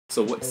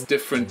So what's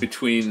different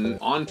between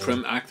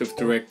on-prem Active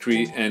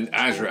Directory and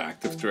Azure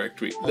Active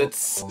Directory? Let's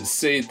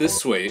say it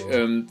this way,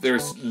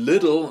 there's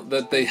little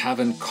that they have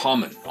in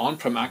common.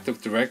 On-prem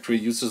Active Directory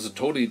uses a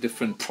totally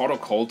different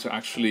protocol to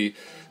actually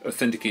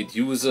authenticate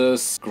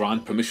users,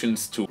 grant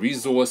permissions to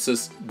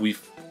resources.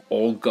 We've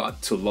all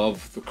got to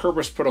love the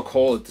Kerberos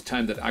protocol at the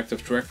time that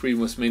Active Directory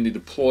was mainly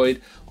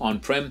deployed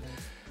on-prem.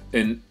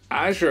 In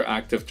Azure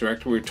Active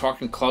Directory, we're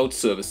talking cloud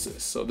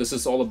services. So this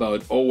is all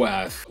about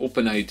OAuth,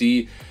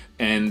 OpenID,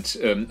 and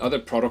other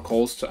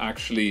protocols to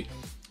actually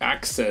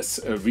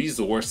access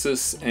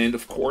resources. And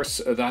of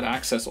course, that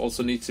access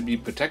also needs to be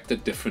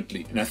protected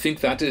differently. And I think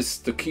that is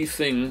the key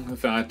thing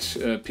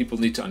that people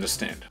need to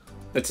understand.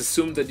 Let's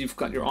assume that you've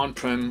got your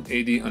on-prem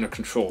AD under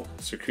control.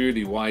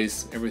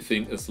 Security-wise,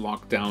 everything is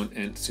locked down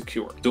and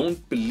secure.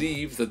 Don't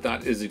believe that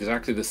that is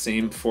exactly the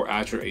same for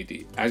Azure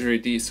AD. Azure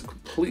AD is a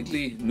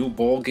completely new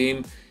ball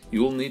game.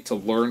 You'll need to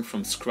learn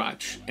from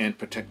scratch and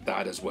protect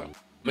that as well.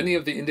 Many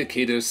of the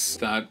indicators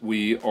that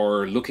we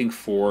are looking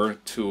for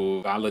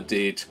to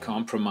validate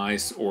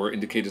compromise or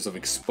indicators of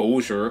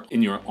exposure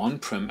in your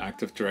on-prem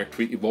Active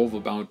Directory evolve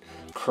about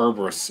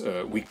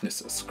Kerberos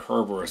weaknesses,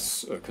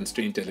 Kerberos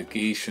constraint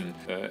delegation,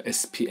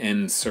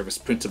 SPN, service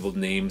printable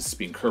names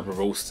being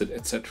Kerberoasted,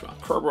 etc.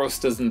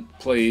 Kerberos doesn't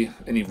play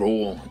any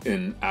role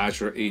in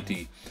Azure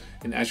AD.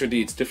 In Azure AD,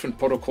 it's different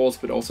protocols,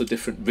 but also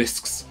different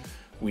risks.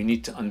 We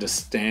need to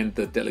understand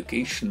the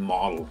delegation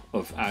model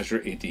of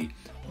Azure AD.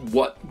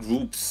 What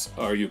groups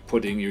are you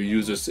putting your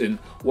users in?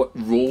 What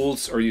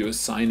roles are you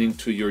assigning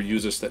to your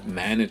users that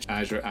manage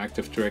Azure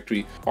Active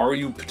Directory? Are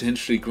you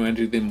potentially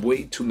granting them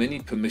way too many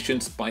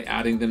permissions by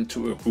adding them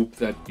to a group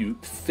that you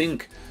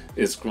think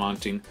is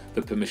granting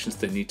the permissions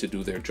they need to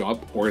do their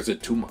job, or is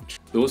it too much?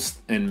 Those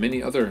and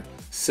many other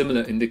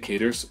similar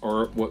indicators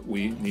are what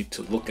we need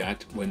to look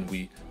at when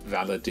we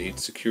validate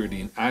security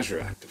in Azure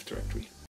Active Directory.